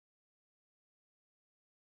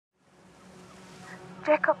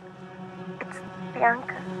Jacob, it's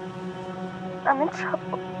Bianca. I'm in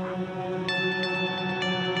trouble.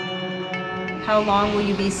 How long will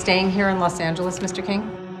you be staying here in Los Angeles, Mr. King?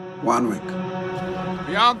 1 week.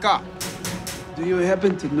 Bianca! Do you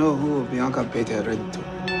happen to know who Bianca paid her rent to?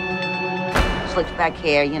 Slicks back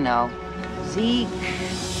hair, you know.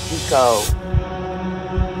 Zico.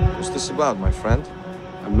 What's this about, my friend?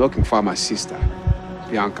 I'm looking for my sister,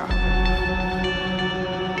 Bianca.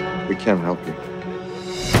 We can't help you.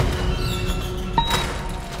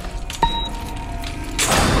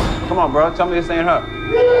 Come on, bro. Tell me this ain't her.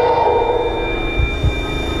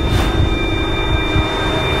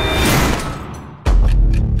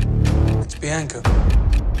 It's Bianca.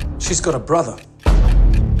 She's got a brother.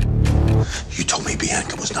 You told me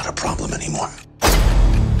Bianca was not a problem anymore.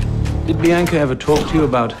 Did Bianca ever talk to you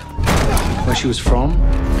about where she was from?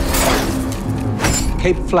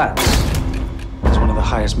 Cape Flats. It's one of the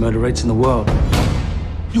highest murder rates in the world.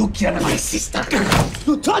 You killed my sister.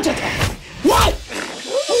 You tortured her. Why?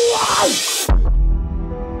 Why?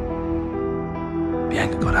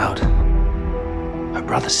 Bianca got out. Her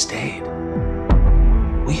brother stayed.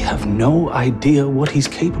 We have no idea what he's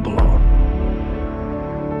capable of.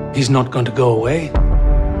 He's not going to go away.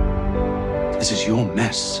 This is your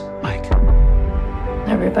mess, Mike.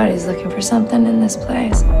 Everybody's looking for something in this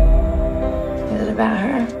place. Is it about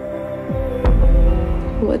her?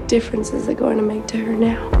 What difference is it going to make to her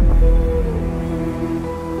now?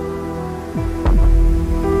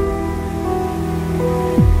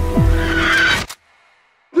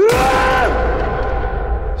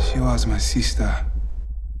 She was my sister.